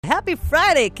Happy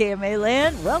Friday, KMA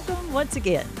Land. Welcome once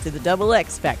again to the Double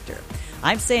X Factor.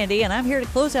 I'm Sandy, and I'm here to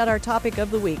close out our topic of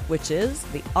the week, which is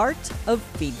the art of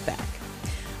feedback.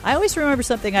 I always remember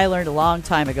something I learned a long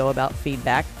time ago about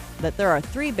feedback, that there are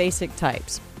three basic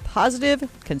types: positive,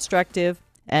 constructive,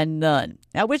 and none.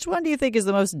 Now, which one do you think is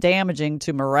the most damaging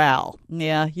to morale?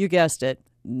 Yeah, you guessed it,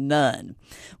 none.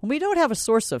 When we don't have a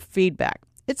source of feedback,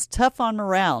 it's tough on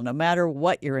morale no matter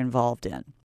what you're involved in.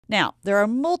 Now, there are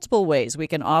multiple ways we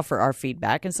can offer our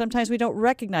feedback, and sometimes we don't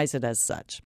recognize it as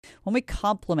such. When we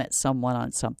compliment someone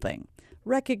on something,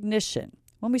 recognition,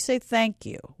 when we say thank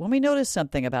you, when we notice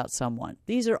something about someone,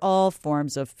 these are all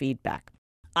forms of feedback.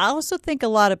 I also think a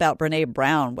lot about Brené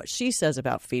Brown, what she says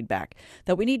about feedback,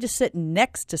 that we need to sit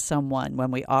next to someone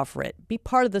when we offer it, be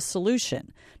part of the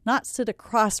solution, not sit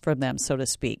across from them, so to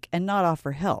speak, and not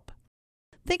offer help.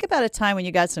 Think about a time when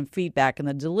you got some feedback and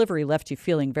the delivery left you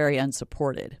feeling very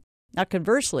unsupported. Now,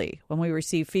 conversely, when we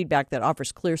receive feedback that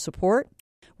offers clear support,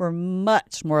 we're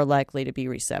much more likely to be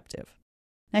receptive.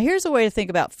 Now, here's a way to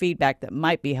think about feedback that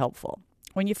might be helpful.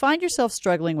 When you find yourself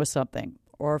struggling with something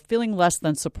or feeling less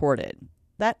than supported,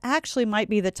 that actually might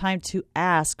be the time to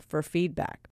ask for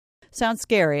feedback. Sounds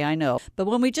scary, I know, but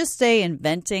when we just stay in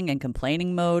venting and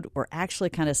complaining mode, we're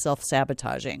actually kind of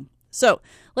self-sabotaging. So,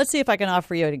 let's see if I can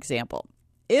offer you an example.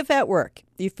 If at work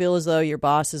you feel as though your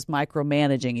boss is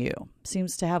micromanaging you,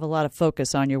 seems to have a lot of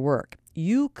focus on your work,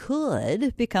 you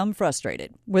could become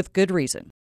frustrated with good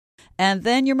reason. And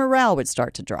then your morale would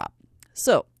start to drop.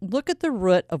 So look at the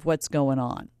root of what's going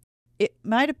on. It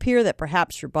might appear that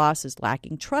perhaps your boss is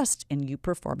lacking trust in you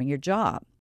performing your job.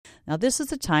 Now, this is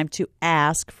the time to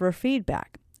ask for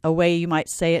feedback. A way you might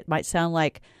say it might sound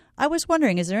like, I was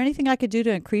wondering, is there anything I could do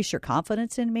to increase your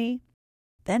confidence in me?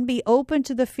 Then be open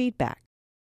to the feedback.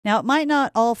 Now, it might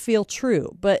not all feel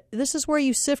true, but this is where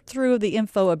you sift through the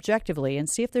info objectively and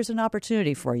see if there's an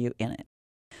opportunity for you in it.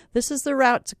 This is the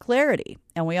route to clarity,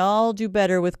 and we all do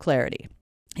better with clarity.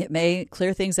 It may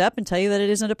clear things up and tell you that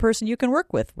it isn't a person you can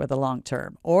work with the long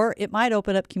term, or it might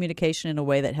open up communication in a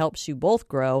way that helps you both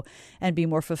grow and be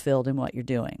more fulfilled in what you're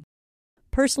doing.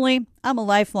 Personally, I'm a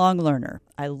lifelong learner.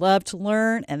 I love to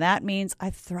learn, and that means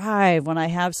I thrive when I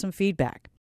have some feedback.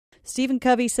 Stephen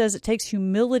Covey says it takes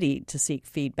humility to seek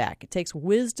feedback. It takes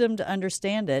wisdom to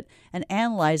understand it and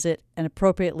analyze it and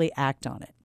appropriately act on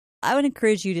it. I would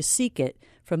encourage you to seek it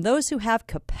from those who have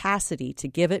capacity to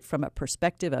give it from a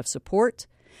perspective of support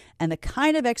and the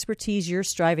kind of expertise you're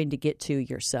striving to get to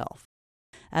yourself.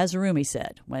 As Rumi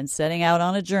said, when setting out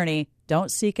on a journey, don't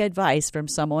seek advice from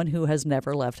someone who has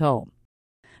never left home.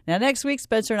 Now, next week,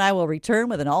 Spencer and I will return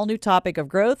with an all-new topic of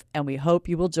growth, and we hope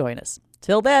you will join us.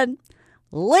 Till then,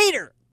 later!